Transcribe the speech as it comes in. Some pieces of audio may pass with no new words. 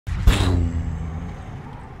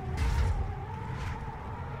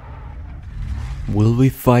Will we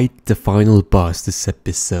fight the final boss this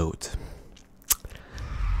episode?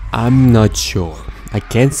 I'm not sure. I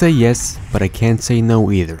can't say yes, but I can't say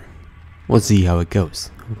no either. We'll see how it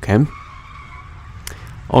goes, okay?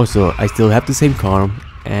 Also, I still have the same car,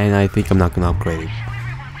 and I think I'm not gonna upgrade it.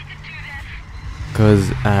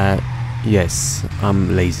 Cause, yes,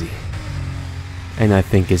 I'm lazy. And I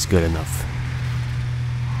think it's good enough.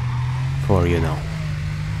 For, you know.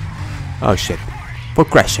 Oh shit. For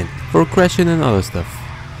crashing and other stuff.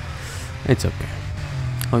 It's okay.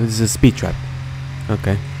 Oh, this is a speed trap.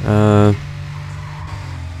 Okay.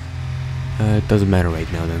 It doesn't matter right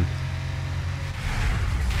now then.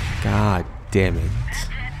 God damn it.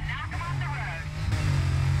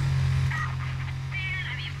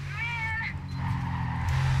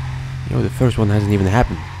 Yo, the first one hasn't even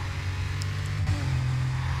happened.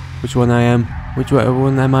 Which one I am? Which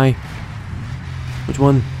one am I? Which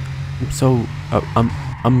one? I'm so...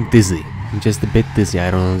 I'm dizzy. I'm just a bit dizzy. I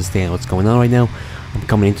don't understand what's going on right now. I'm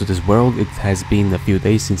coming into this world. It has been a few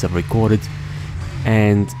days since I've recorded.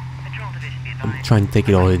 And I'm trying to take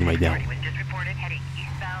it all in right now.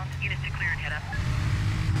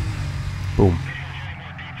 Boom.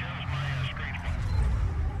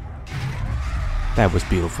 That was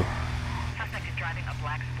beautiful.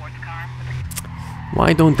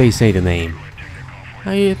 Why don't they say the name?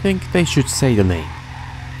 I think they should say the name.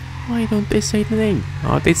 Why don't they say the name?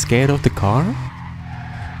 Are they scared of the car?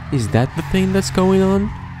 Is that the thing that's going on?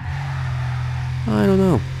 I don't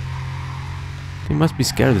know. They must be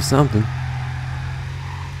scared of something.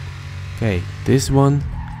 Okay, this one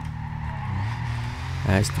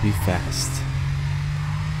has to be fast.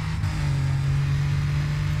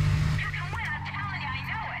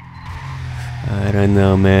 I don't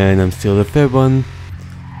know, man. I'm still the third one.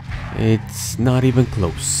 It's not even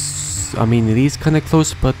close. I mean, it is kind of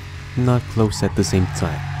close, but not close at the same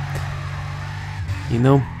time. You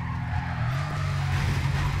know?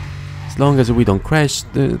 As long as we don't crash,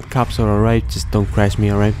 the cops are alright. Just don't crash me,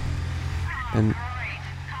 alright? And...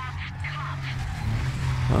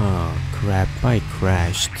 oh, crap. I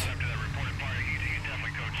crashed.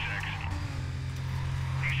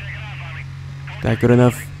 That good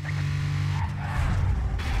enough?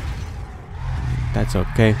 That's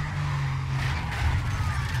okay.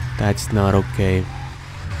 That's not okay.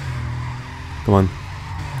 Come on.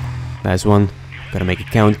 Last one. Gotta make it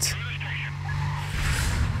count.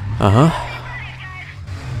 Well,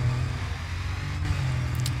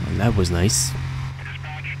 that was nice.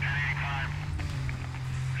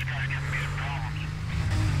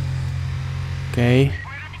 Okay.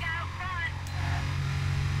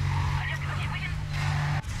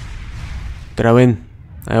 Did I win?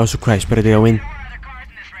 I also crashed, but did I win?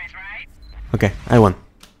 Okay, I won.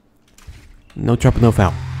 No trouble, no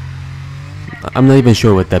foul. I'm not even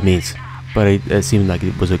sure what that means, but it seemed like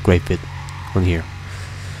it was a great fit on here.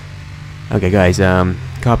 Okay, guys.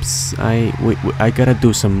 Cops. I gotta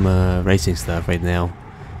do some racing stuff right now.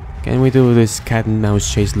 Can we do this cat and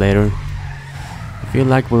mouse chase later? I feel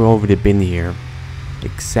like we've already been here.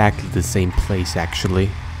 Exactly the same place,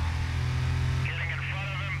 actually.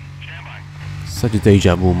 Such a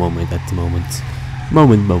deja vu moment at the moment.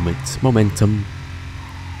 Momentum.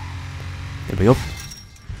 There we go.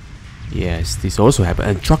 Yes, this also happened.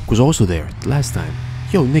 And truck was also there last time.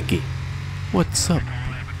 Yo, Nikki. What's up?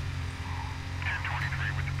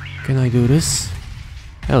 Can I do this?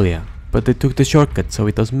 Hell yeah. But they took the shortcut, so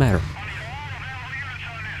it doesn't matter.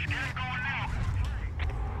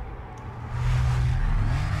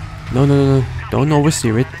 No. Don't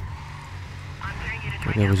oversteer it.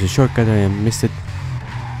 Okay, there was a shortcut, I missed it.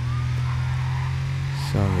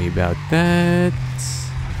 Sorry about that.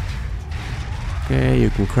 Okay, you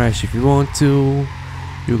can crash if you want to.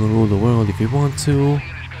 You can rule the world if you want to.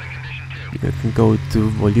 You can go to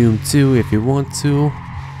volume 2 if you want to.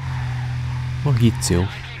 Or heat 2.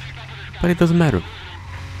 But it doesn't matter.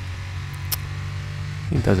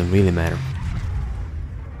 It doesn't really matter.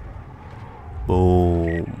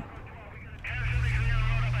 Boom.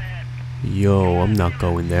 Yo, I'm not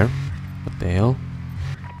going there. What the hell?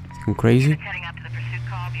 I'm crazy? Heading up to the pursuit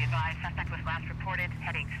call, be advised, suspect was last reported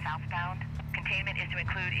heading southbound. Containment is to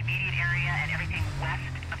include immediate area and everything west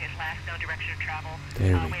of his last known direction of travel.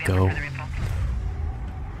 There we go.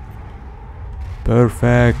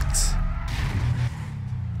 Perfect.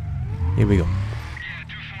 Here we go.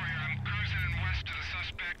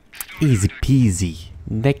 Easy peasy.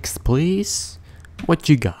 Next, please. What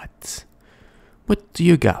you got? What do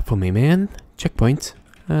you got for me, man? Checkpoint.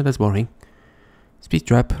 That's boring. Speed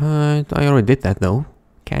trap. I already did that though.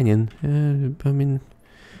 Canyon. I mean,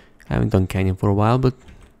 I haven't done canyon for a while, but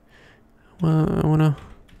I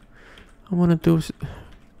I wanna do...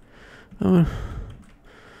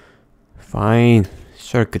 Fine.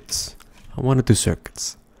 Circuits. I wanna do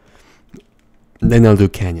circuits. Then I'll do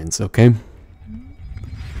canyons, okay?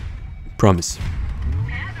 Promise.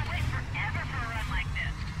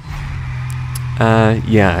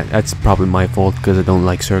 Yeah, that's probably my fault because I don't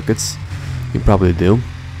like circuits. You probably do.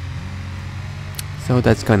 So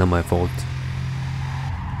that's kind of my fault.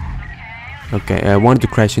 Okay, I wanted to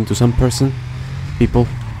crash into some people,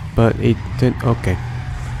 but it didn't. Okay.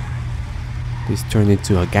 This turned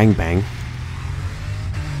into a gangbang.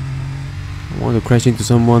 I wanted to crash into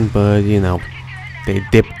someone, but you know, they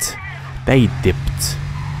dipped. They dipped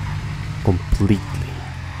completely.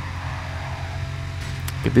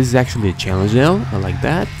 Okay, this is actually a challenge now. I like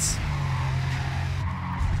that.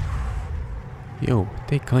 Yo,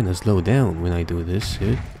 they kind of slow down when I do this.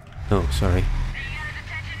 Oh, sorry.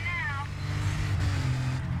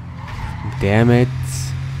 Damn it.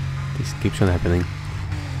 This keeps on happening.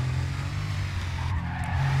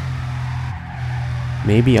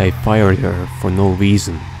 Maybe I fired her for no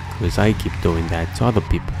reason, because I keep doing that to other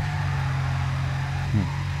people.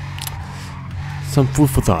 Some food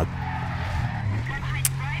for thought.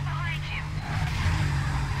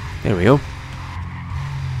 There we go.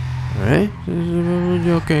 Alright.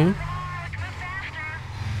 Okay.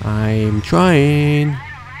 I'm trying.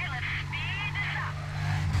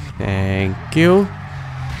 Thank you.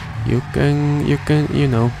 You can, you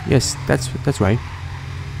know. Yes, that's right.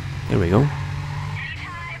 There we go.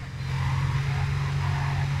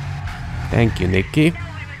 Thank you, Nikki.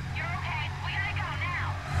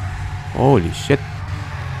 Holy shit.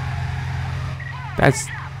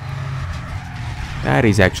 That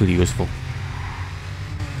is actually useful.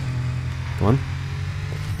 Come on.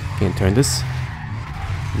 Can't turn this.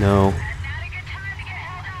 No.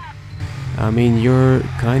 I mean, you're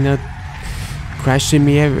kinda crashing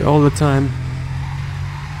me all the time.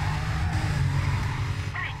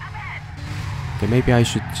 Okay, maybe I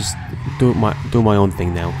should just do my own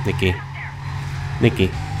thing now, Nikki.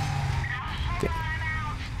 Nikki.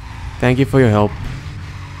 Thank you for your help,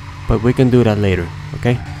 but we can do that later,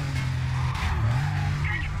 okay?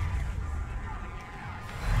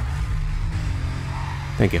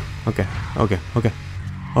 Thank you. Okay.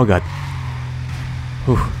 Oh god.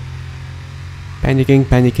 Whew. Panicking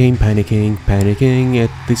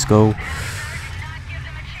at this go.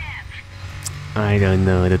 I don't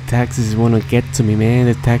know, the taxis wanna get to me, man.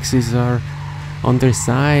 The taxis are on their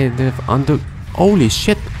side. They're under... Holy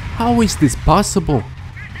shit, how is this possible?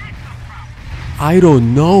 I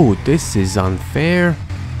don't know, this is unfair.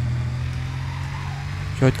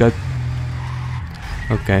 Shortcut.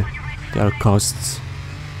 Okay, there are costs.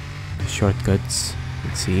 Shortcuts,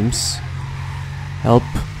 it seems. Help,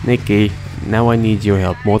 Nikki. Now I need your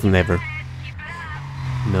help more than ever.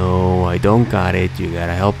 No, I don't got it. You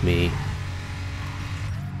gotta help me.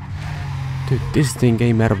 Dude, this thing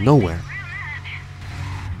came out of nowhere.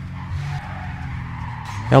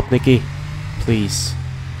 Help, Nikki. Please.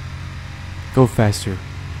 Go faster.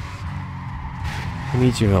 I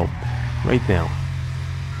need your help. Right now.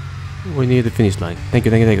 We're near the finish line. Thank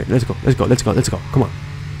you. Let's go. Come on.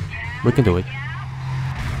 We can do it.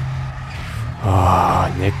 Ah,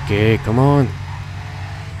 oh, Nikki, come on.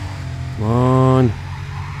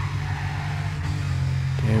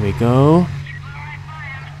 There we go.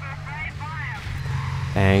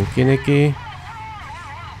 Thank you, Nikki.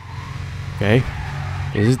 Okay,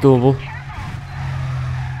 this is doable.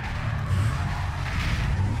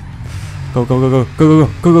 Go.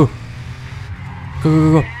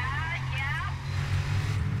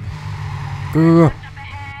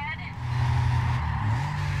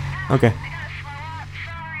 Okay.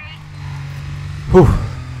 Whew.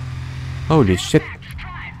 Holy shit.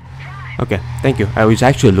 Okay, thank you. I was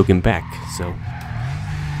actually looking back, so...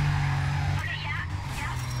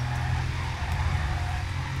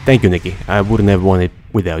 Thank you, Nikki. I wouldn't have won it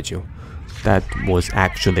without you. That was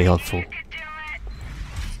actually helpful.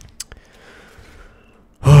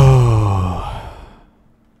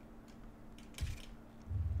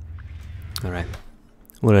 Alright.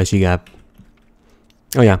 What else you got?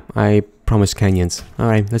 Oh yeah, I promised canyons.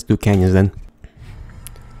 Alright, let's do canyons then.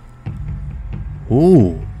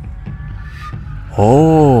 Ooh.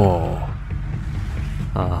 Oh.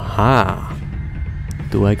 Aha.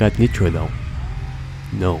 Do I got nitro though?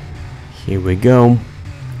 No. Here we go.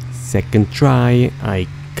 Second try. I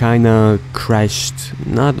kinda crashed,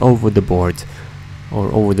 not over the board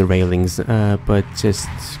or over the railings, but just,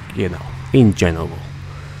 you know, in general.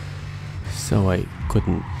 So I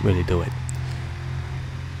couldn't really do it.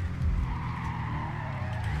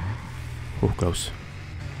 Oh, close.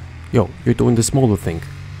 Yo, you're doing the smaller thing.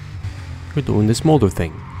 You're doing the smolder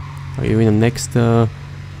thing. Are you in the next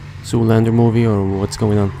Zoolander movie or what's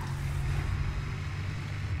going on?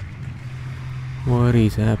 What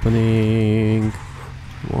is happening?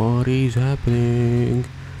 What is happening?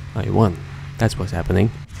 I won. That's what's happening.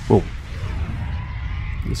 Whoa.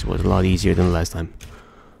 This was a lot easier than the last time.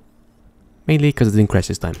 Mainly because it didn't crash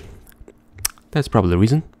this time. That's probably the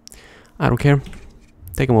reason. I don't care.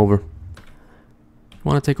 Take him over.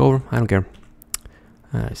 Wanna take over? I don't care.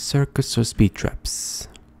 Circuits or speed traps?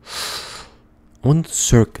 On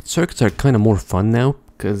circuits. Circuits are kind of more fun now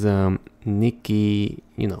because Nikki,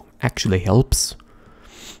 you know, actually helps,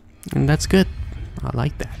 and that's good. I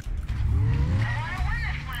like that.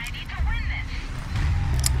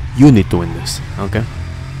 You need to win this, okay?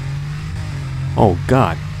 Oh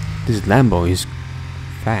God, this Lambo is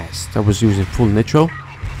fast. I was using full nitro.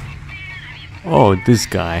 Oh, this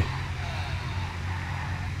guy.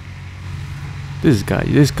 This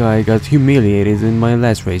guy got humiliated in my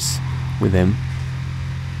last race with him.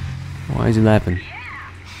 Why is he laughing?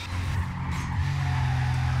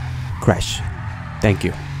 Crash. Thank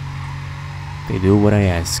you. They do what I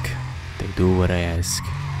ask. They do what I ask.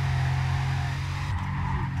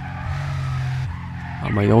 I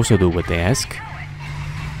might also do what they ask.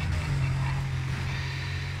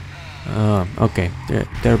 Okay.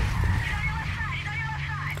 They're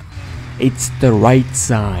it's the right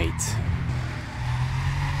side.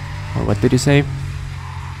 Or what did you say?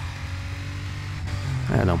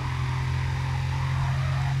 I don't know.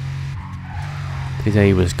 Did he say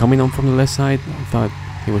he was coming on from the left side? I thought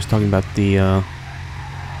he was talking about the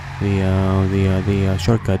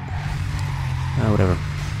shortcut. Whatever.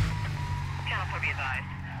 Channel 4 be advised.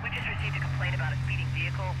 We just received a complaint about a speeding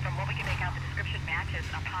vehicle. From what we can make out, the description matches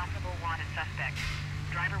a possible wanted suspect.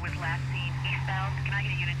 Driver was last seen eastbound. Can I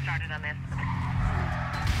get a unit started on this?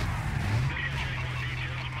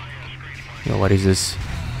 Yo, what is this?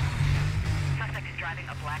 Suspect is driving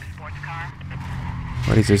a black sports car.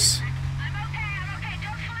 What is this? I'm okay,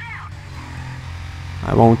 don't slow down.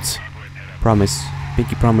 I won't. Promise.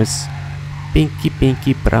 Pinky promise.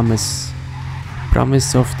 Pinky promise.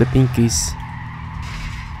 Promise of the pinkies.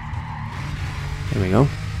 There we go.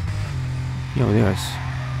 Yo, there's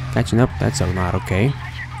catching up. That's not okay.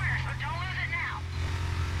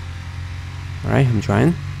 Alright, I'm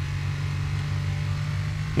trying.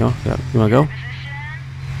 Yo, you wanna go?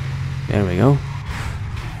 There we go.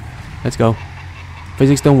 Let's go.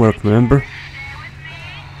 Physics don't work, remember?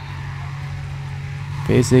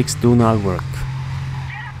 Physics do not work.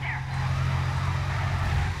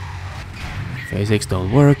 Physics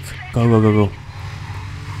don't work. Go, go, go, go.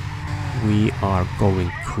 We are going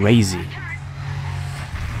crazy.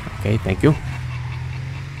 Okay, thank you.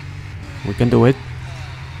 We can do it.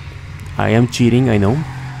 I am cheating, I know.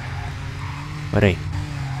 But hey,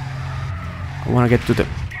 I wanna get to the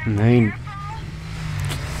nine.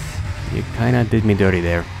 You kinda did me dirty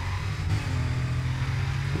there.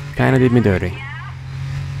 You kinda did me dirty.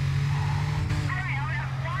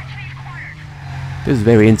 This is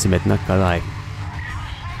very intimate, not gonna lie.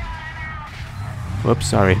 Whoops,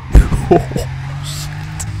 sorry. Shit.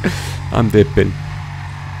 I'm dipping.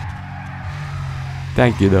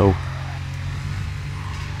 Thank you though.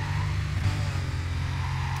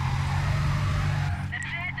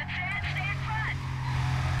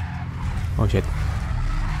 Oh shit.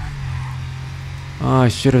 Oh, I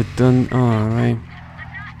should have done. Alright.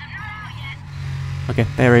 Okay,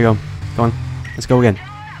 there we go. Come on. Let's go again.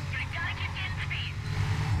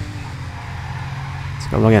 Let's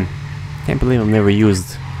go again. Can't believe I've never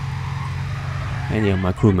used any of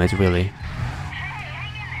my crewmates really.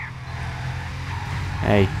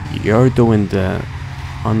 Hey, you're doing the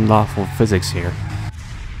unlawful physics here.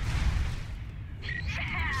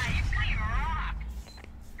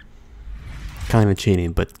 Kinda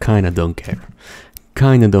cheating, but kinda don't care.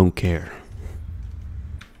 Kinda don't care.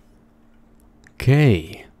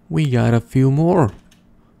 Okay, we got a few more.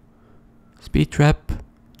 Speed trap,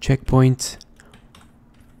 checkpoint,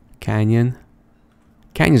 canyon.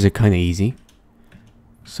 Canyons are kinda easy.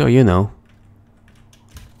 So you know.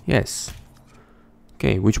 Yes.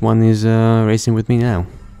 Okay, which one is racing with me now?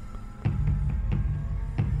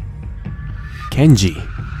 Kenji.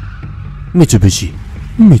 Mitsubishi.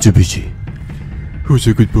 Mitsubishi. Who's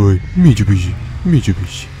a good boy? Mitsubishi.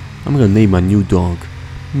 Mitsubishi. I'm gonna name my new dog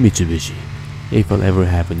Mitsubishi. If I'll ever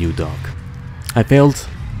have a new dog. I failed.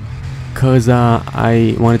 Cause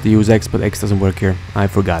I wanted to use X, but X doesn't work here. I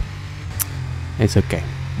forgot. It's okay.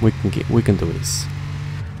 We can do this.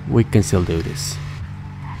 We can still do this.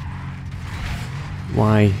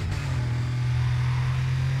 Why?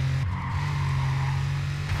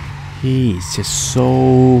 He's just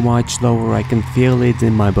so much lower. I can feel it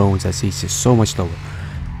in my bones as he's just so much lower.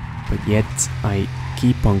 But yet I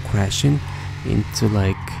keep on crashing into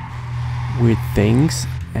like weird things,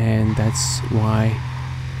 and that's why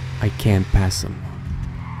I can't pass him.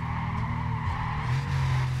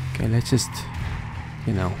 Okay, let's just,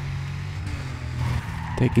 you know,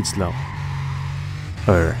 take it slow.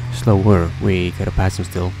 Slower. We gotta pass him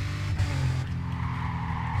still.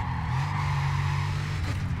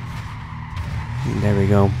 And there we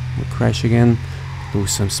go. We crash again.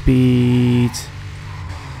 Lose some speed.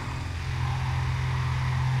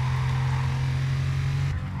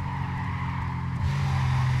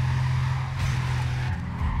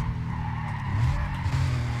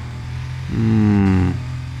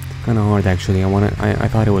 Kinda hard actually. I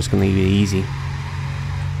thought it was gonna be easy.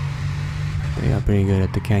 They are pretty good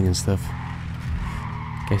at the canyon stuff.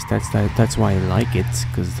 Guess that's why I like it,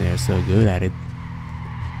 because they're so good at it.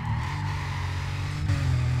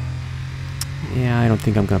 Yeah, I don't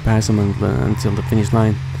think I'm gonna pass them until the finish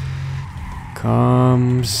line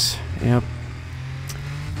comes. Yep.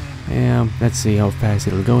 Yeah, let's see how fast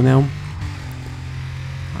it'll go now.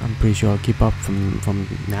 I'm pretty sure I'll keep up from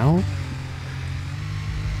now.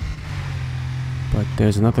 But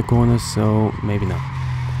there's another corner, so maybe not.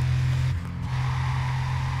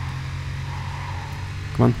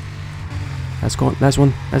 Come on. Last one, last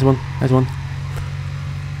one, last one, last one.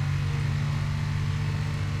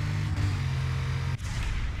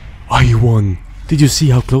 I won! Did you see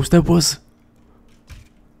how close that was?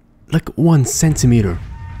 Like 1 centimeter.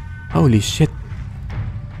 Holy shit.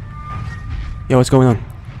 Yo, what's going on?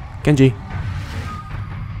 Kenji?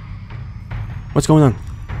 What's going on?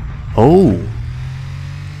 Oh!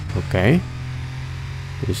 Okay.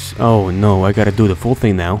 Oh no, I gotta do the full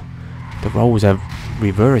thing now. The roles have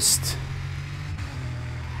reversed.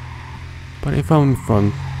 But if I'm in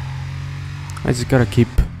front, I just gotta keep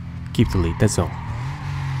the lead, that's all.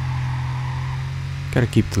 Gotta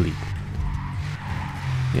keep the lead.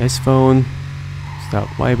 Yes, phone. Stop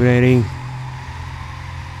vibrating.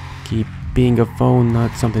 Keep being a phone,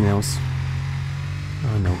 not something else.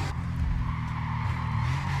 Oh no.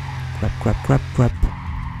 Crap.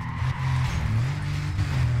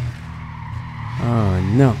 Oh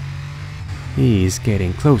no. He's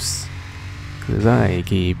getting close. Cause I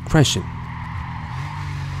keep crashing.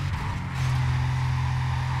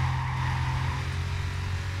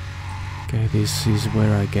 Okay, this is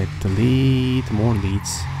where I get the lead. More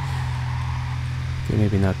leads. Okay,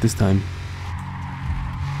 maybe not this time.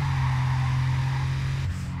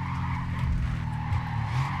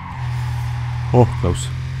 Oh, close.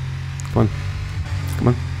 Come on. Come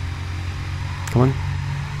on. Come on.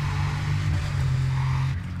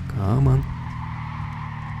 Come on.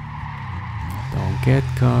 Don't get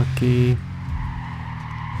cocky.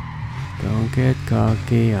 Don't get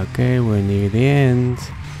cocky. Okay, we're near the end.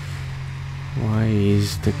 Why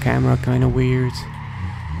is the camera kind of weird?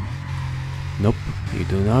 Nope, you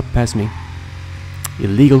do not pass me.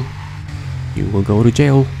 Illegal. You will go to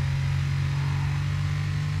jail.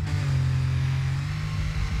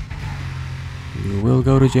 You will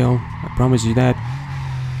go to jail. I promise you that.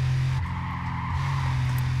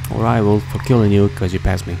 Or I will for killing you because you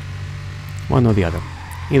passed me. One or the other.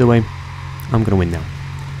 Either way, I'm gonna win now.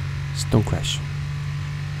 Just don't crash.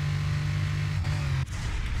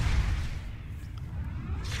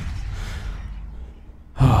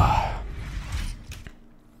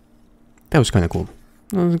 That was kind of cool.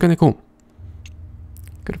 That was kind of cool.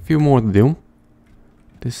 Got a few more to do.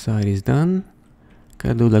 This side is done.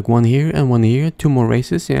 Gotta do like one here and one here. 2 more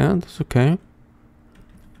races. Yeah, that's okay.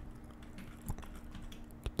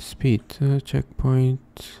 Speed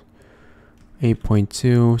checkpoint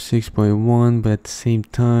 8.2, 6.1, but at the same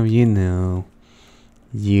time, you know.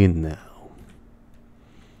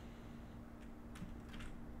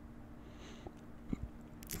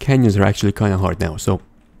 Canyons are actually kind of hard now, so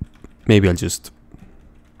maybe I'll just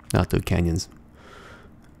not do canyons.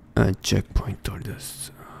 Checkpoint or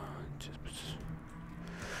this.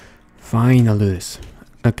 Fine, I'll do this.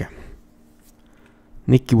 Okay.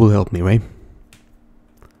 Nikki will help me, right?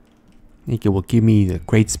 Nikki will give me the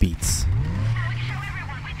great speeds.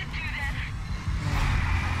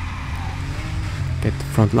 Get the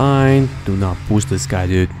front line. Do not push this guy,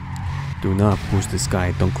 dude. Do not push this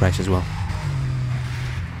guy. Don't crash as well.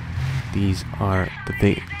 These are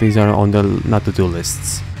on the not to do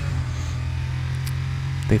lists.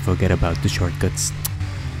 They forget about the shortcuts.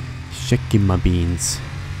 Shaking my beans.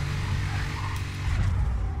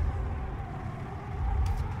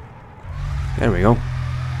 There we go.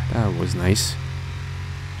 That was nice.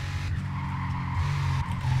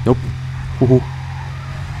 Nope.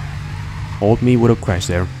 Old me would have crashed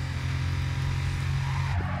there.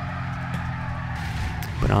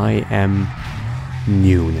 But I am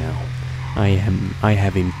new now. I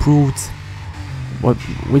have improved,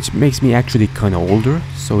 which makes me actually kind of older.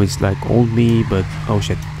 So it's like old me, but oh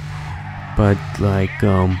shit. But like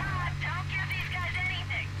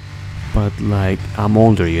I'm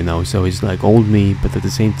older, you know. So it's like old me, but at the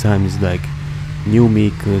same time it's like new me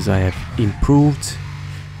because I have improved.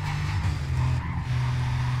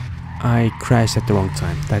 I crashed at the wrong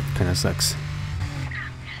time. That kind of sucks.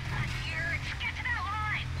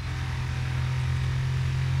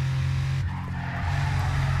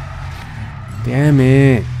 Damn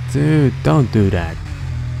it, dude, don't do that.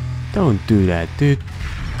 Don't do that, dude.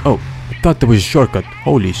 Oh, I thought there was a shortcut.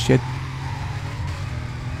 Holy shit.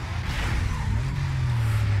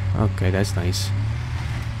 Okay, that's nice.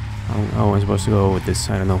 How am I supposed to go with this?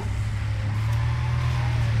 I don't know.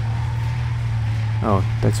 Oh,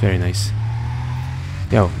 that's very nice.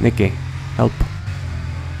 Yo, Nikki, help.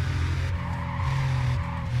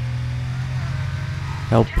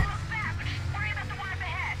 Help.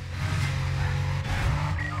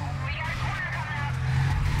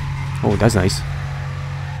 Oh, that's nice.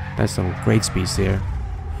 That's some great speeds there.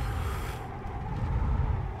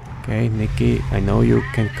 Okay, Nikki, I know you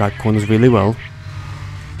can cut corners really well.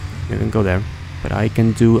 You can go there. But I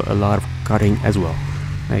can do a lot of cutting as well.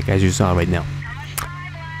 Like as you saw right now.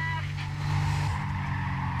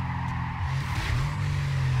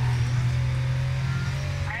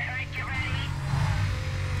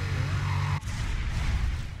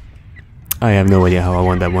 I have no idea how I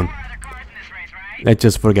won that one. Let's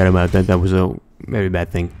just forget about that. That was a very bad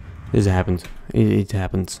thing. This happens. It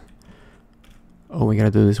happens. Oh, we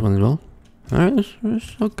gotta do this one as well. Alright,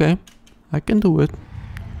 it's okay. I can do it.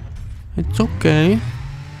 It's okay.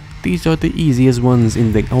 These are the easiest ones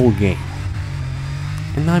in the whole game.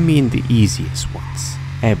 And I mean the easiest ones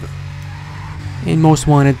ever. In Most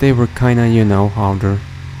Wanted they were kinda, you know, harder.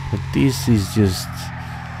 But this is just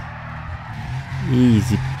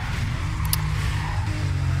easy.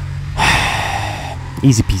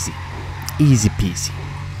 Easy peasy. Easy peasy.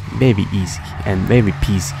 Very easy and very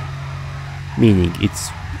peasy. Meaning it's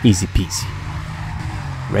easy peasy.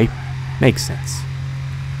 Right? Makes sense.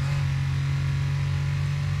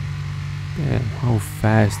 Yeah, how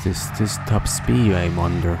fast is this top speed, I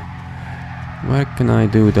wonder? Where can I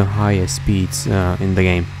do the highest speeds in the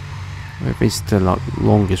game? Where is the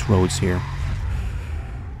longest roads here?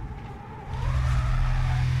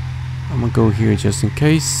 I'm gonna go here just in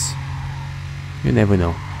case. You never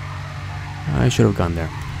know. I should have gone there.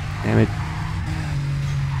 Damn it.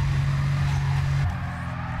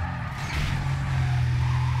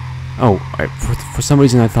 Oh, for some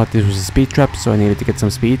reason I thought this was a speed trap, so I needed to get some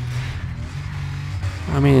speed.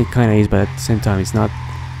 I mean, it kinda is, but at the same time it's not.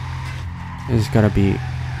 It's gotta be,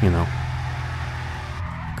 you know,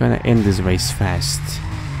 gonna end this race fast.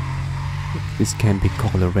 This can't be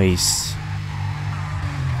called a race.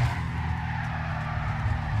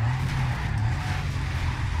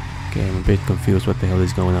 Okay, I'm a bit confused what the hell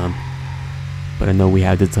is going on. But I know we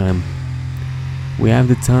have the time. We have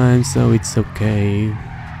the time, so it's okay.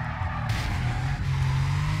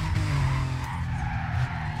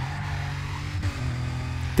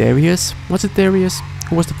 Darius? Was it Darius?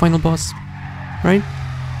 Who was the final boss? Right?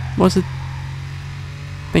 Was it?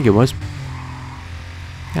 I think it was.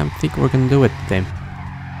 Yeah, I think we're gonna do it today.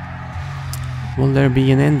 Will there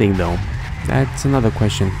be an ending though? That's another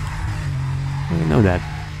question. I don't know that.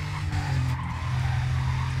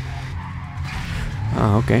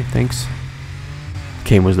 Ah, okay, thanks.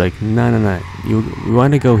 Kane was like, no, you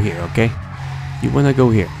wanna go here, okay? You wanna go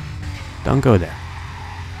here. Don't go there.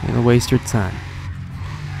 You're gonna waste your time.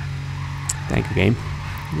 Thank you, game.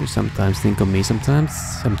 You sometimes think of me sometimes.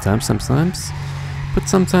 But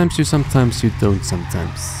sometimes you don't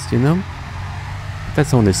sometimes, you know?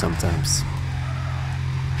 That's only sometimes.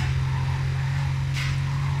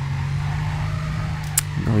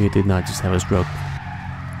 No, you did not just have a stroke.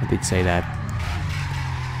 I did say that.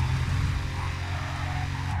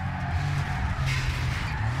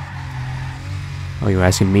 Oh, you're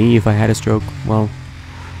asking me if I had a stroke? Well,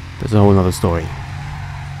 that's a whole other story.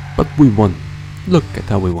 But we won. Look at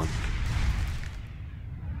how we won.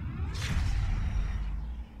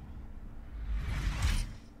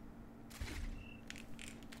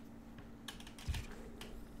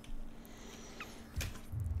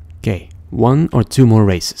 Okay, 1 or 2 more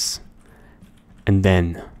races. And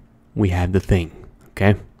then we have the thing,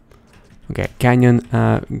 okay? Okay, Canyon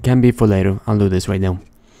can be for later. I'll do this right now.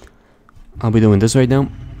 I'll be doing this right now,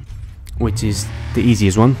 which is the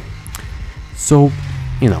easiest one. So,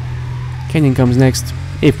 you know, Canyon comes next,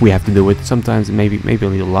 if we have to do it. Sometimes maybe a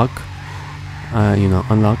little luck, you know,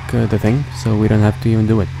 unlock the thing, so we don't have to even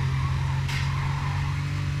do it.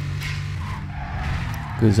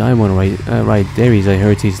 Because I want to ride Darius. I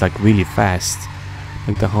heard he's like really fast,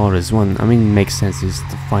 like the hardest one. I mean, it makes sense, it's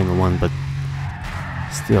the final one, but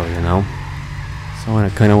still, you know. So I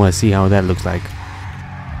kind of want to see how that looks like.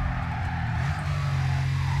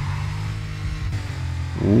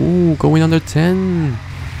 Ooh, going under 10.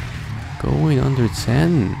 Going under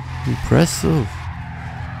 10. Impressive.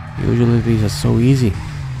 Usually these are so easy.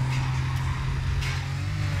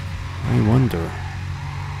 I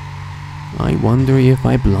wonder if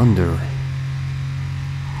I blunder.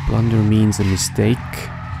 Blunder means a mistake.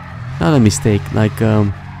 Not a mistake, like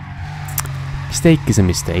mistake is a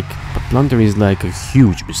mistake, but blunder is like a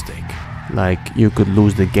huge mistake. Like you could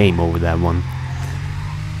lose the game over that one.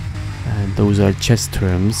 And those are chess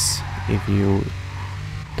terms. If you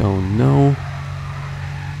don't know,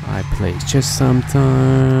 I play chess sometimes.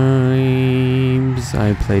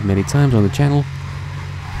 I played many times on the channel.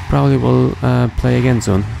 Probably will play again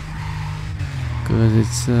soon. Because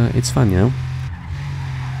it's fun, you know.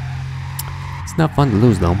 It's not fun to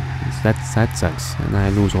lose though. That sucks, and I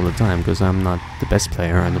lose all the time because I'm not the best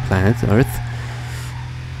player on the planet Earth.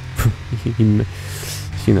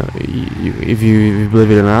 You know, if you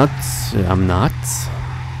believe it or not, I'm not.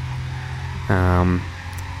 I'm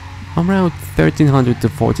around 1300 to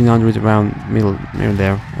 1400, around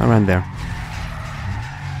around there.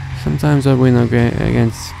 Sometimes I win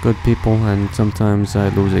against good people, and sometimes I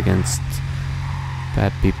lose against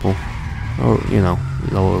bad people, or you know,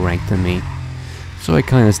 lower ranked than me. So I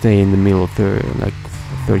kind of stay in the middle of like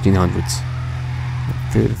 1300s,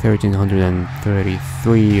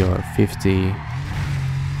 1333 or 50.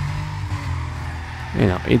 You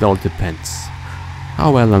know, it all depends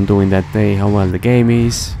how well I'm doing that day, how well the game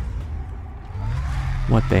is.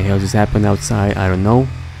 What the hell just happened outside? I don't know.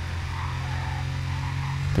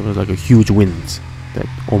 There was like a huge wind that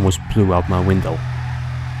almost blew out my window.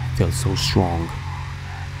 It felt so strong.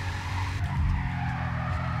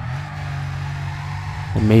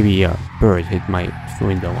 Or maybe a bird hit my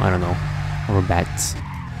window, I don't know. Or a bat.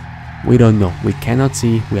 We don't know. We cannot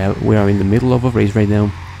see. We are in the middle of a race right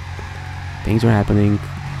now. Things are happening.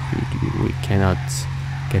 We cannot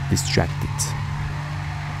get distracted.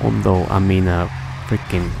 Although I'm in a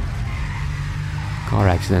freaking car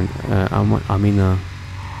accident. I'm in a,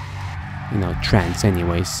 you know, trance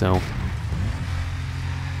anyway, so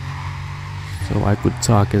I could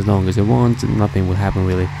talk as long as I want and nothing would happen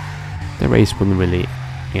really. The race wouldn't really,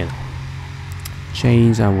 you know,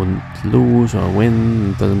 change. I wouldn't lose or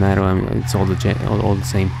win. It doesn't matter. I mean, it's all the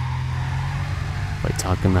same. If I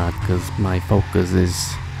talk or not, because my focus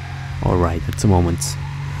is alright at the moment.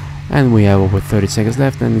 And we have over 30 seconds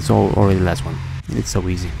left, and it's already the last one. It's so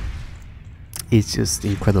easy. It's just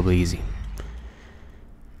incredibly easy.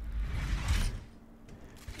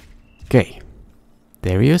 Okay.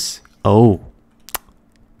 Darius? Oh.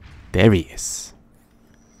 Darius.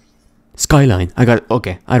 Skyline. I got it.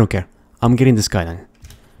 Okay, I don't care. I'm getting the skyline.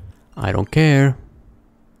 I don't care.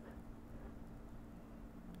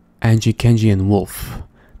 Angie, Kenji, and Wolf.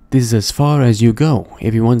 This is as far as you go.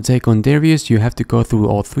 If you want to take on Darius, you have to go through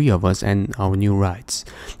all three of us and our new rides.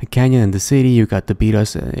 The canyon and the city, you got to beat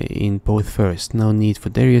us in both first. No need for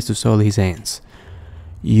Darius to soil his hands.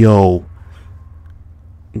 Yo.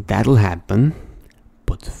 That'll happen.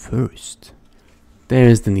 But first,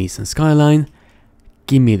 there's the Nissan Skyline.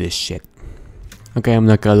 Give me this shit. Okay, I'm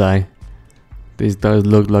not gonna lie. This does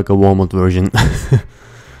look like a Walmart version.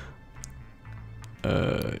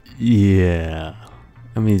 Yeah.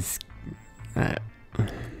 I mean, it's, I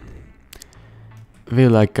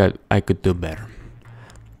feel like I could do better.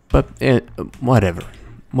 But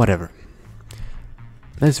whatever.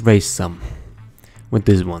 Let's race some with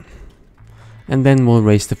this one. And then we'll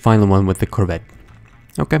race the final one with the Corvette.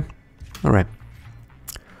 Okay? Alright.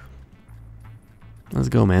 Let's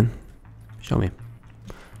go, man. Show me.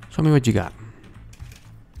 Show me what you got.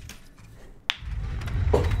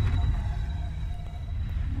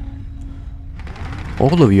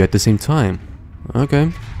 All of you at the same time.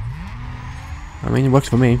 Okay. I mean, it works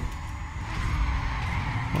for me.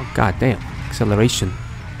 Oh, god damn. Acceleration.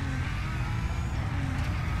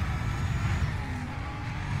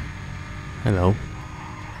 Hello.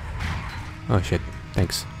 Oh shit.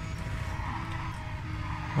 Thanks.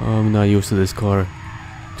 I'm not used to this car.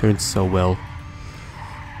 Turns so well.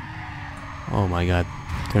 Oh my god.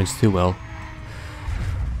 Turns too well.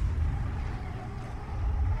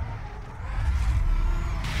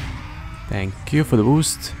 Thank you for the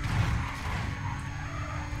boost.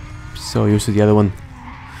 So used to the other one.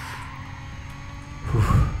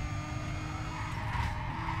 Whew.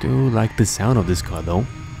 Do like the sound of this car though.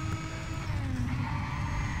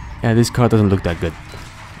 Yeah, this car doesn't look that good.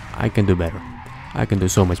 I can do better. I can do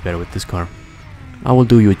so much better with this car. I will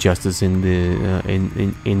do you justice in the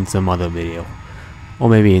in some other video, or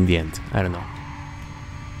maybe in the end. I don't know.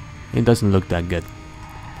 It doesn't look that good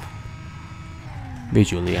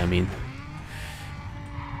visually, I mean.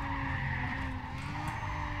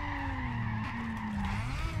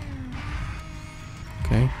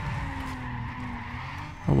 Okay.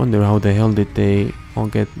 I wonder how the hell did they all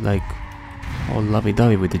get like all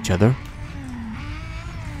lovey-dovey with each other.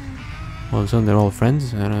 All of a sudden they're all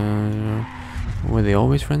friends. Were they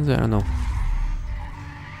always friends? I don't know.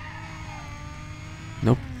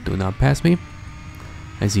 Nope, do not pass me.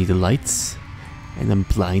 I see the lights and I'm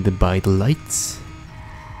blinded by the lights.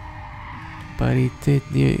 But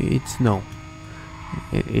it's no.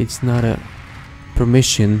 It's not a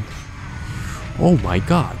permission. Oh my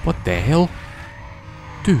god, what the hell?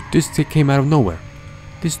 Dude, this thing came out of nowhere.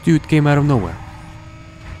 This dude came out of nowhere.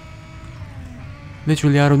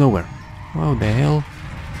 Literally out of nowhere. How the hell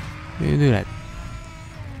did you do that?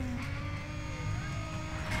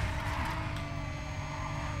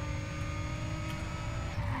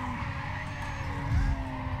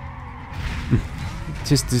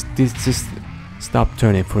 Just stop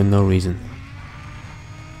turning for no reason.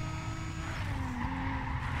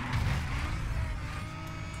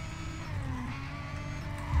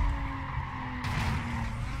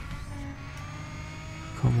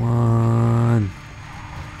 Come on.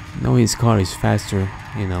 No, his car is faster,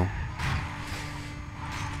 you know.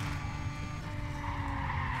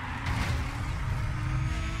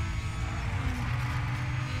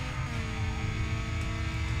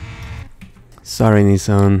 Sorry,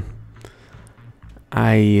 Nissan.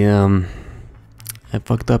 I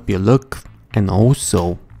fucked up your look, and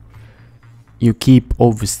also you keep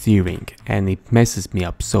oversteering and it messes me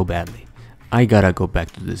up so badly. I gotta go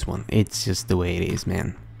back to this one. It's just the way it is,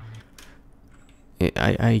 man.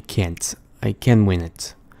 I can't win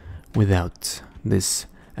it without this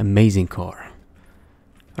amazing car.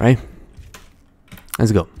 Alright?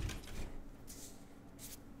 Let's go.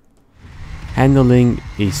 Handling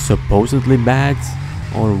is supposedly bad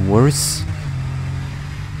or worse,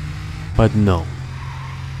 but no,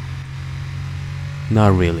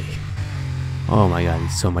 not really. Oh my god,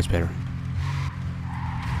 it's so much better.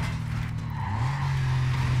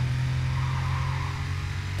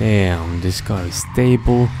 Damn, this car is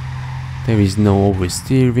stable. There is no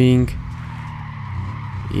oversteering.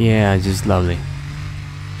 Yeah, just lovely.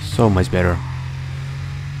 So much better.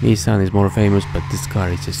 Nissan is more famous, but this car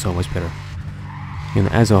is just so much better. You know,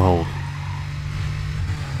 as a whole.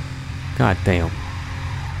 God damn.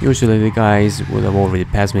 Usually the guys would have already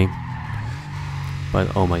passed me.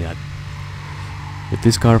 But oh my god. With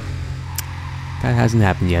this car, that hasn't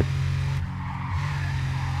happened yet.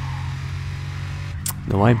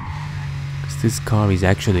 Know why? Because this car is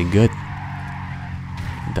actually good.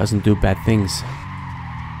 It doesn't do bad things.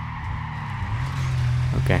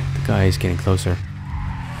 Okay, the guy is getting closer.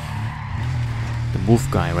 The wolf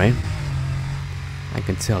guy, right? I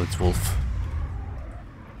can tell it's Wolf.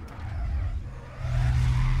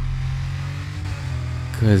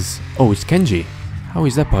 Cause oh, it's Kenji. How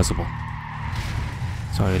is that possible?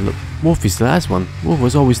 Sorry, look, Wolf is the last one. Wolf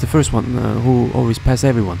was always the first one who always passed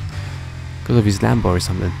everyone because of his Lambo or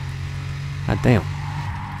something. God damn.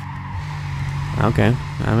 Okay,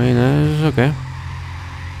 I mean it's okay.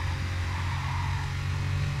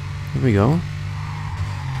 Here we go.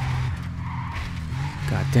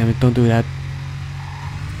 God damn it! Don't do that.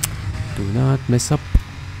 Do not mess up.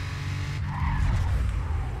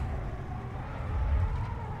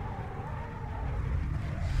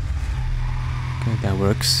 Okay, that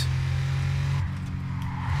works.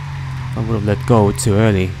 If I would have let go too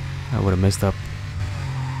early, I would have messed up.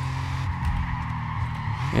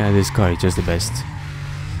 Yeah, this car is just the best.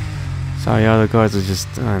 Sorry, other cars are just,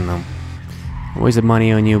 I don't know, wasted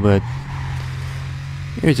money on you, but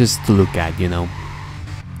you're just to look at, you know.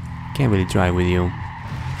 Can't really drive with you.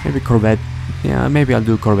 Maybe Corvette. Yeah, maybe I'll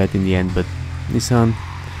do Corvette in the end, but Nissan,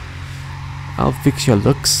 I'll fix your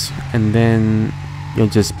looks and then you'll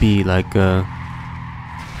just be like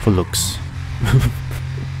for looks.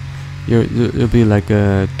 You'll be like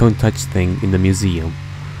a don't touch thing in the museum.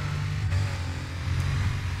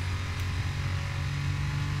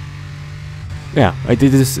 Yeah, I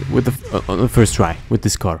did this with on the first try with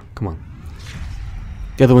this car. Come on.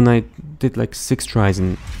 The other one I did like 6 tries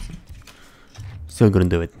and still couldn't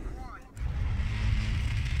do it.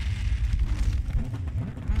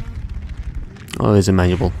 Oh, these are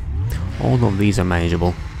manageable. All of these are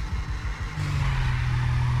manageable.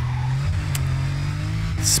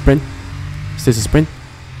 Sprint. Is this a sprint?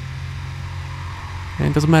 And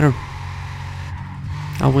it doesn't matter.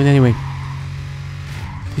 I'll win anyway.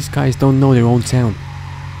 These guys don't know their own town.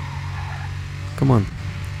 Come on.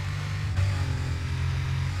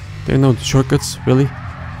 They know the shortcuts, really?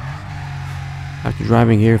 After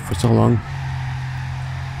driving here for so long.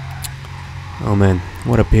 Oh man,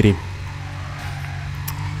 what a pity.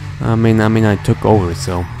 I mean I took over,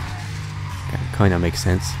 so kinda makes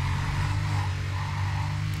sense.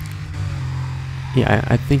 Yeah,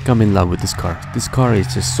 I think I'm in love with this car. This car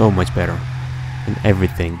is just so much better in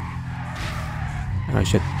everything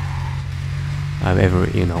I've ever,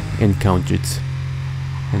 you know, encountered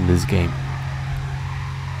in this game.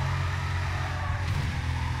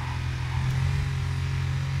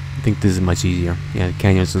 I think this is much easier. Yeah, the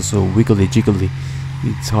canyons are so wiggly jiggly.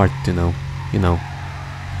 It's hard to know, you know,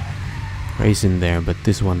 race in there, but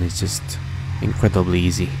this one is just incredibly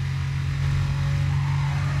easy.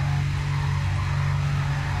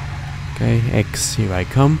 Okay, X, here I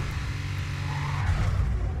come.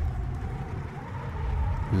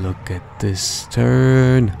 Look at this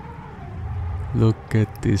turn. Look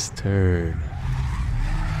at this turn.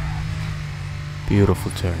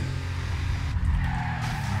 Beautiful turn.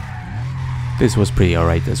 This was pretty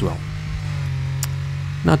alright as well.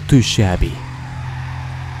 Not too shabby.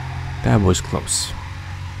 That was close.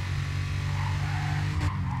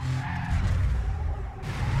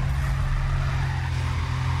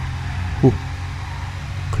 Ooh.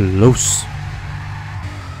 Close.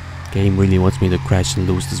 Game really wants me to crash and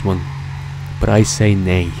lose this one. But I say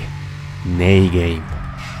nay. Nay, game.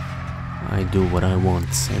 I do what I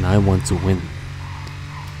want, and I want to win.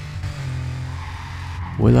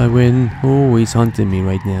 Will I win? Oh, he's hunting me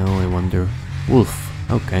right now, I wonder. Wolf.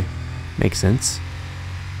 Okay. Makes sense.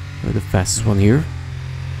 You're the fastest one here.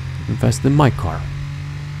 Even faster than my car.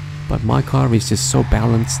 But my car is just so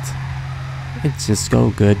balanced. It's just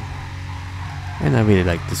so good. And I really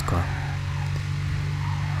like this car.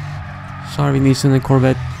 Sorry, Nissan and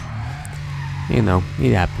Corvette. You know,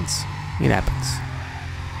 it happens. It happens.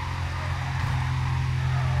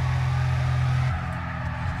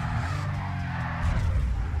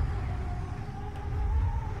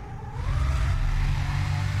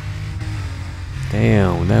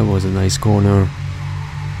 Damn, that was a nice corner.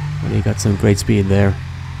 Well, he got some great speed there.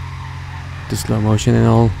 The slow motion and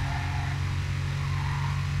all.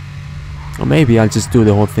 Or maybe I'll just do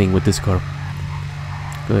the whole thing with this car.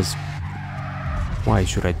 Because why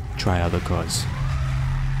should I try other cars?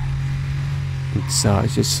 It's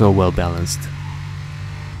just so well balanced.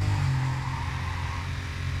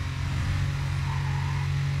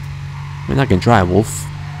 I mean, I can try a Wolf.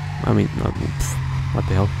 I mean, what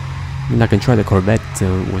the hell? I mean, I can try the Corvette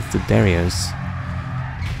with the Darius.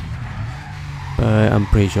 But I'm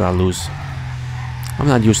pretty sure I'll lose. I'm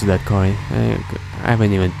not used to that car. I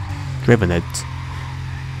haven't even driven it.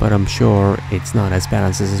 But I'm sure it's not as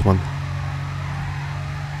balanced as this one.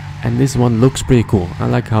 And this one looks pretty cool. I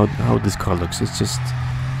like how this car looks. It's just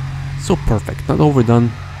so perfect. Not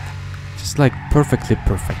overdone. Just like perfectly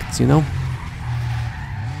perfect, you know?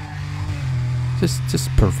 Just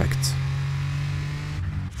perfect.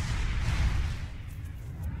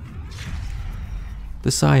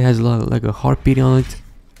 The side has a lot of, like a heartbeat on it,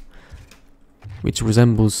 which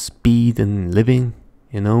resembles speed and living,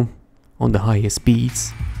 you know, on the highest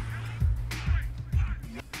speeds.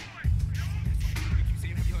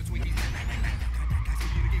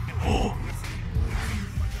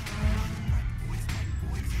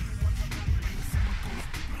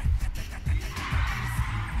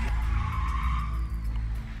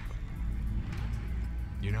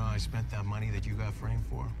 You know, I spent that money that you got framed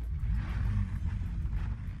for.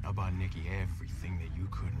 I bought Nikki everything that you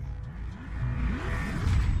couldn't.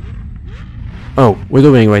 Oh, we're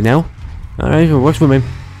doing it right now? Alright, works for me.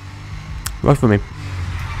 Works for me.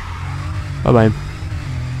 Bye bye.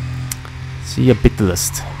 See ya,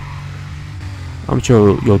 Bitlist. I'm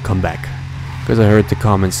sure you'll come back. Because I heard the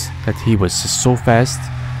comments that he was just so fast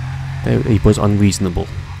that it was unreasonable.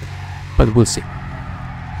 But we'll see.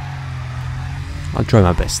 I'll try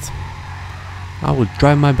my best. I will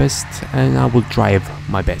try my best and I will drive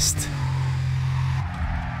my best.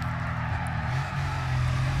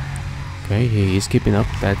 Okay, he is keeping up.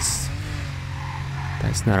 That's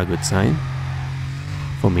not a good sign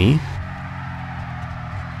for me.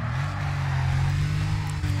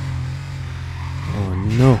 Oh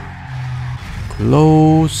no.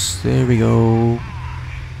 Close. There we go.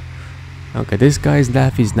 Okay, this guy's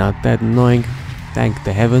laugh is not that annoying. Thank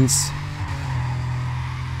the heavens.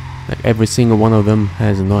 Like every single one of them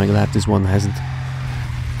has annoying laugh. This one hasn't.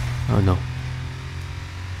 Oh no.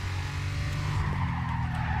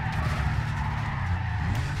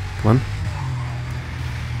 Come on.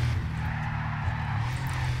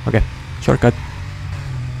 Okay, shortcut.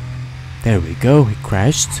 There we go, he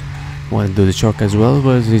crashed. Wanted to do the shortcut as well,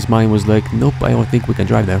 but his mind was like, nope, I don't think we can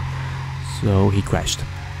drive there. So he crashed.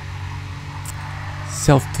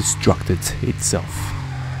 Self-destructed itself.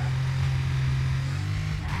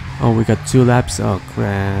 Oh, we got 2 laps. Oh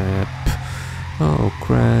crap. Oh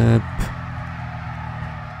crap.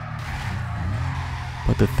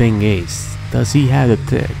 But the thing is, does he have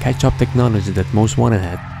the catch-up technology that Most Wanted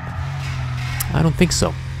had? I don't think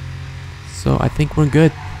so. So I think we're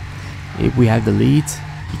good. If we have the lead,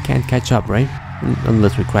 he can't catch up, right?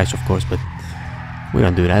 Unless we crash, of course, but we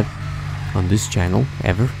don't do that on this channel,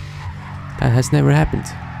 ever. That has never happened.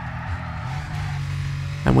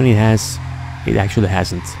 And when it has, it actually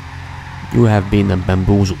hasn't. You have been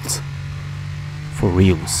bamboozled. For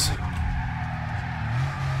reals.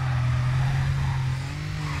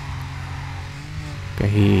 Okay,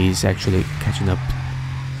 he's actually catching up.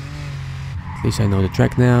 At least I know the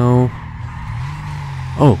track now.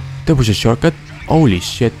 Oh, that was a shortcut? Holy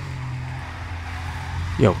shit.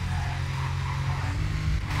 Yo.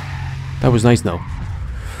 That was nice though.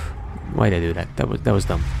 Why did I do that? That was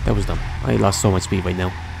dumb. That was dumb. I lost so much speed right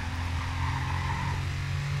now.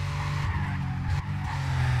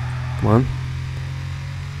 Come on.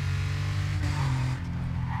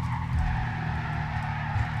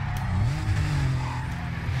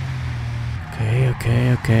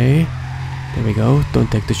 Okay. There we go. Don't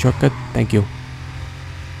take the shortcut. Thank you.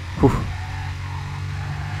 Whew.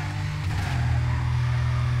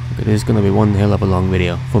 Okay, this is gonna be one hell of a long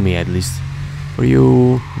video. For me at least. For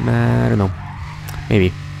you, I don't know.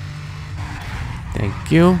 Maybe.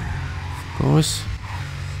 Thank you. Of course.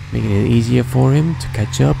 Making it easier for him to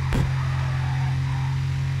catch up.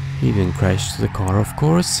 He didn't crash the car, of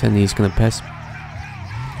course, and he's gonna pass.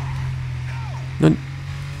 No.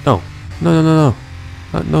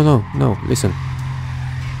 No. Listen.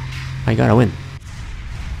 I gotta win.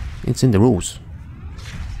 It's in the rules.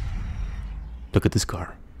 Look at this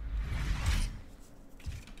car.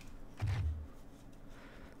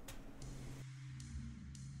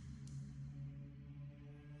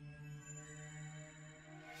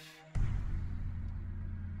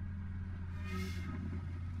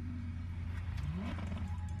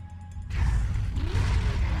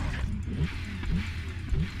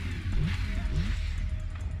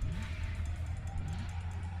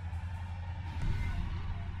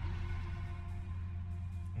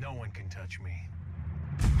 No one can touch me.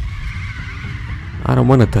 I don't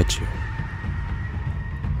want to touch you.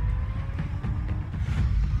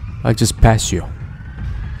 I'll just pass you.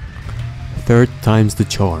 3rd time's the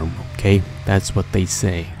charm, okay? That's what they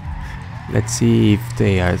say. Let's see if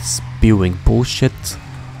they are spewing bullshit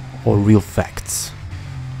or real facts.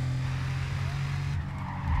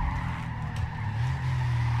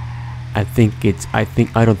 I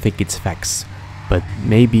don't think it's facts, but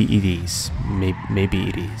maybe it is. Maybe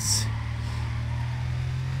it is.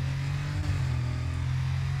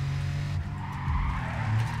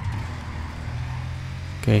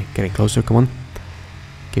 Okay, getting closer, come on.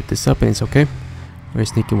 Keep this up and it's okay. We're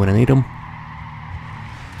sneaking when I need them.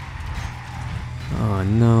 Oh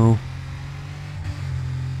no.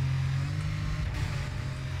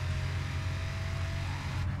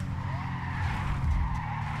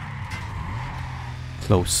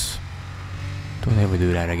 Close. Don't ever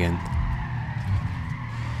do that again.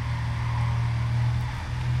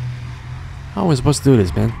 How am I supposed to do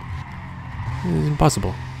this, man? It's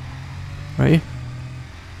impossible. Right?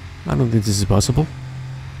 I don't think this is possible.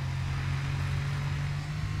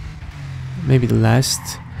 Maybe the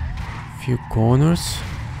last few corners.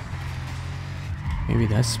 Maybe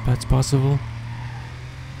that's possible.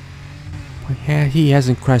 But yeah, he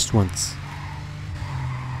hasn't crashed once.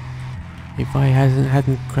 If I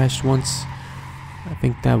hadn't crashed once, I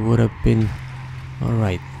think that would have been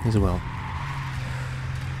alright as well.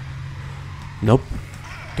 Nope.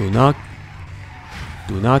 Do not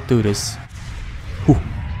do this. Whew.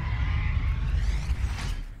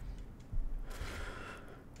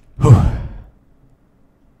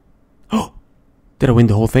 Oh! Did I win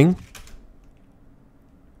the whole thing?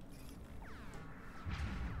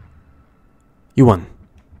 You won.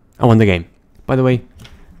 I won the game. By the way,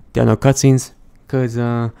 there are no cutscenes because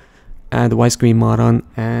I had the widescreen mod on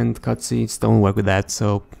and cutscenes don't work with that,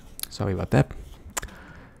 so sorry about that.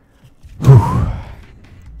 Whew.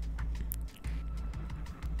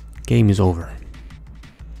 Game is over.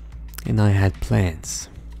 And I had plans.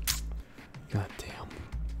 God damn.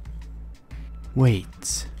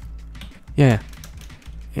 Wait. Yeah.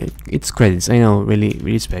 It's credits, I know,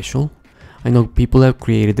 really special. I know people have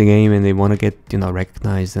created the game and they want to get, you know,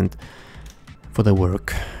 recognized and for their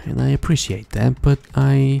work, and I appreciate that, but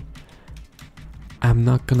I'm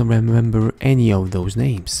not gonna remember any of those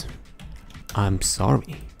names. I'm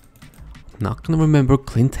sorry. I'm not gonna remember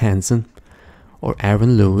Clint Hansen or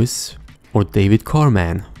Aaron Lewis or David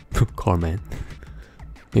Carman. Carman.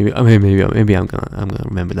 Maybe I'm gonna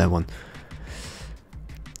remember that one.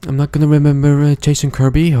 I'm not gonna remember Jason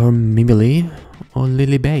Kirby or Mimi Lee or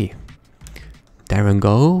Lily Bay, Darren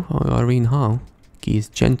Go or Irene Hall,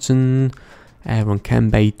 Keith Jensen, Aaron Cam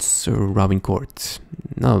Bates or Robin Court.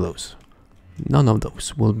 None of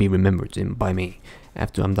those will be remembered by me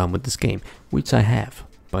after I'm done with this game, which I have,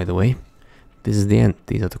 by the way. This is the end.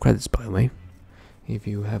 These are the credits, by the way, if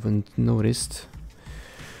you haven't noticed.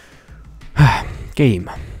 Game.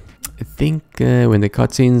 I think when the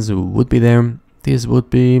cutscenes would be there, this would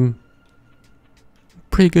be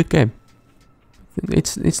pretty good game.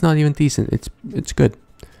 It's not even decent. It's good.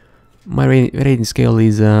 My rating scale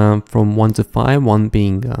is from 1 to 5. 1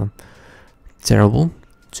 being terrible,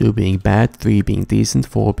 2 being bad, 3 being decent,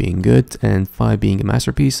 4 being good, and 5 being a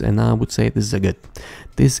masterpiece. And I would say this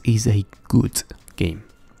is a good game.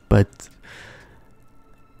 But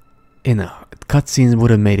you know, cutscenes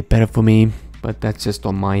would have made it better for me. But that's just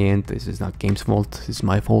on my end. This is not game's fault. This is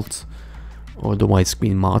my fault, or the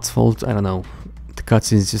widescreen mod's fault. I don't know. The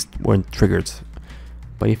cutscenes just weren't triggered.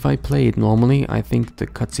 But if I play it normally, I think the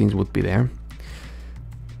cutscenes would be there.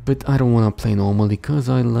 But I don't want to play normally because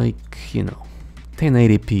I like, you know,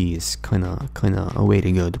 1080p is kind of a way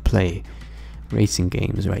to go to play racing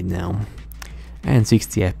games right now, and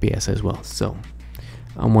 60 FPS as well. So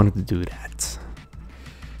I wanted to do that.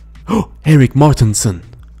 Oh, Eric Martinson,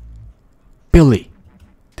 Billy,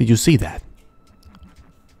 did you see that?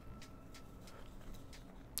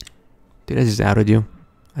 Did I just outed you?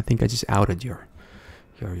 I think I just outed your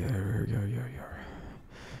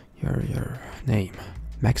name.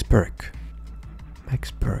 Max Burke.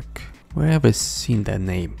 Max Burke. Where have I seen that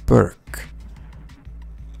name? Burke.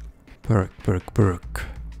 Burke.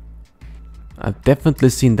 I've definitely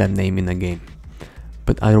seen that name in a game,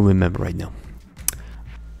 but I don't remember right now.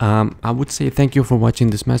 I would say thank you for watching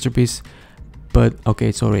this masterpiece, but okay,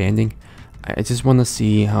 it's already ending. I just want to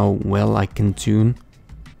see how well I can tune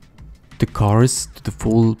the cars to the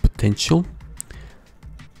full potential,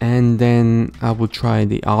 and then I will try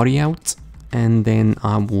the audio out, and then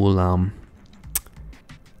I will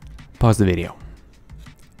pause the video.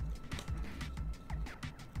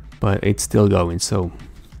 But it's still going, so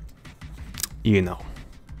you know.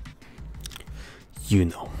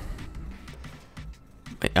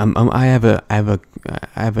 I have a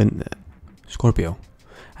Scorpio.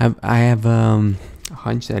 I have a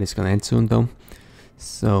hunch that it's gonna end soon though.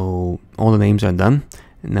 So all the names are done.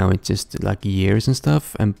 And now it's just like years and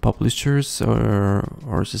stuff, and publishers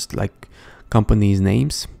or just like companies'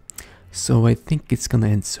 names. So I think it's gonna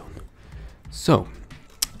end soon. So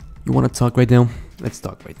you wanna talk right now? Let's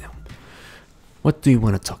talk right now. What do you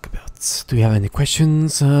want to talk about? Do you have any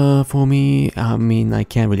questions for me? I mean, I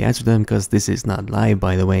can't really answer them because this is not live,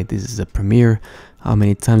 by the way. This is a premiere. How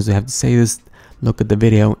many times do I have to say this? Look at the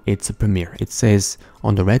video. It's a premiere. It says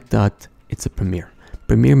on the red dot, it's a premiere.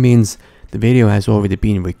 Premiere means the video has already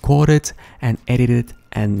been recorded and edited,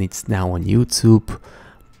 and it's now on YouTube.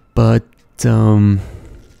 But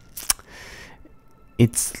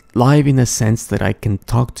it's live in a sense that I can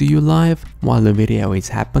talk to you live while the video is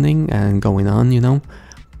happening and going on, you know,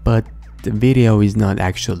 but the video is not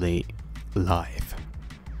actually live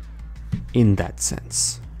in that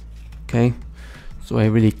sense. Okay, so I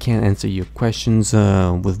really can't answer your questions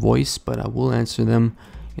with voice, but I will answer them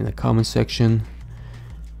in the comment section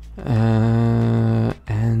and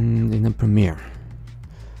in the premiere,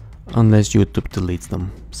 unless YouTube deletes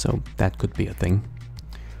them, so that could be a thing.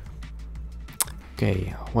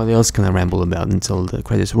 Okay, what else can I ramble about until the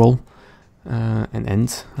credits roll and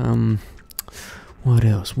end? What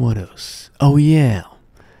else? Oh yeah,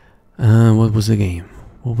 what was the game?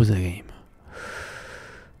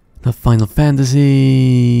 Not Final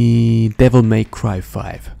Fantasy, Devil May Cry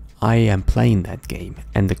 5. I am playing that game,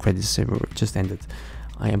 and the credits just ended.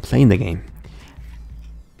 I am playing the game,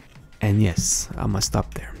 and yes, I must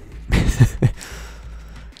stop there.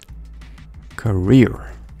 Career.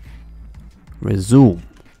 Resume.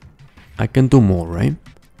 I can do more, right?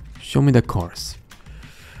 Show me the cars.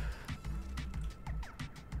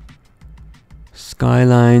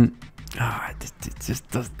 Skyline. It just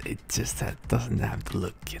doesn't have the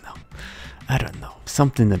look, you know. I don't know.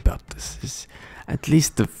 Something about this is, at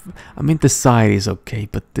least the side is okay,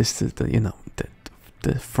 but this is the, you know,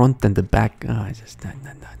 the front and the back. Just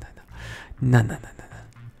no.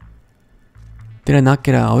 Did I not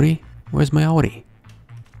get an Audi? Where's my Audi?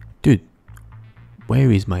 Dude,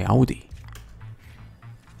 where is my Audi?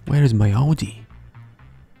 Where is my Audi?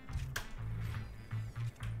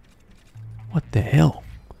 What the hell?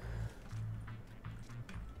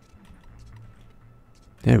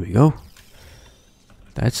 There we go.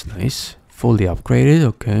 That's nice. Fully upgraded,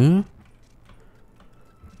 okay.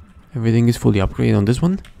 Everything is fully upgraded on this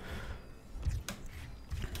one.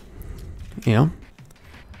 Yeah.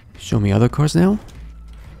 Show me other cars now.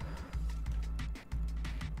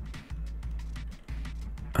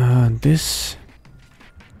 This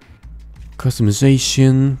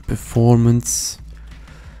customization, performance.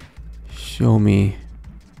 Show me.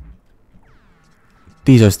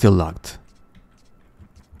 These are still locked.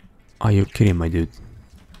 Are you kidding, my dude?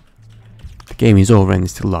 The game is over and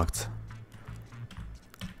it's still locked.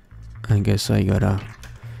 I guess I gotta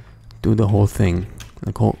do the whole thing,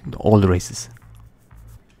 like all the races.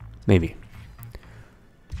 Maybe.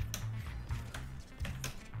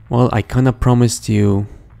 Well, I kinda promised you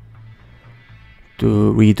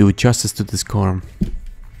to redo justice to this car,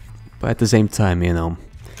 but at the same time, you know,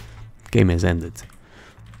 game has ended.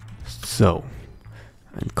 So,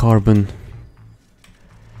 and carbon,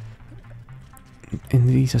 and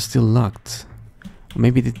these are still locked.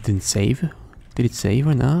 Maybe it didn't save. Did it save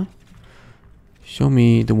or not? Show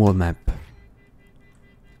me the world map.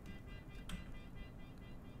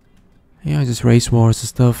 Yeah, just race wars and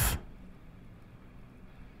stuff.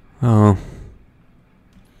 Oh,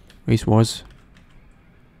 race wars.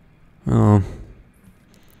 Oh,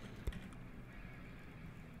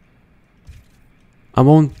 I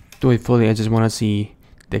won't do it fully. I just want to see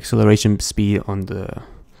the acceleration speed on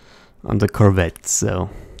the Corvette. So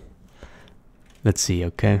let's see.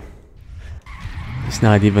 Okay, it's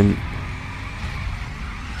not even.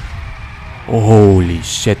 Oh, holy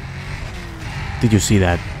shit! Did you see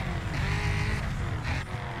that?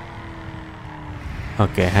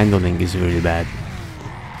 Okay, handling is really bad.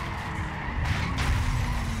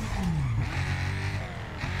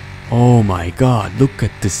 Oh my god, look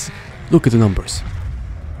at this. Look at the numbers.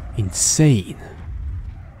 Insane.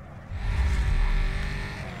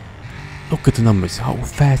 Look at the numbers. How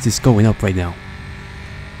fast it's going up right now.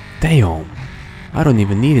 Damn. I don't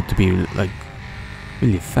even need it to be like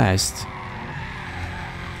really fast.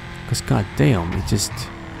 Because god damn, it just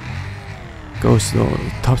goes to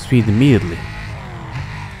top speed immediately.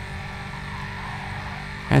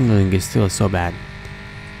 Handling is still so bad.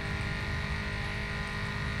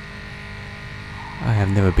 I have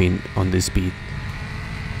never been on this speed.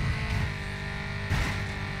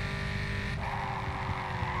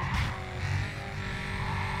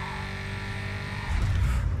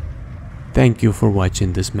 Thank you for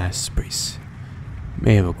watching this masterpiece.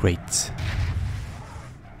 May you have a great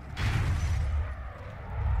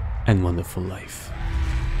and wonderful life.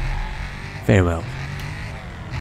 Farewell.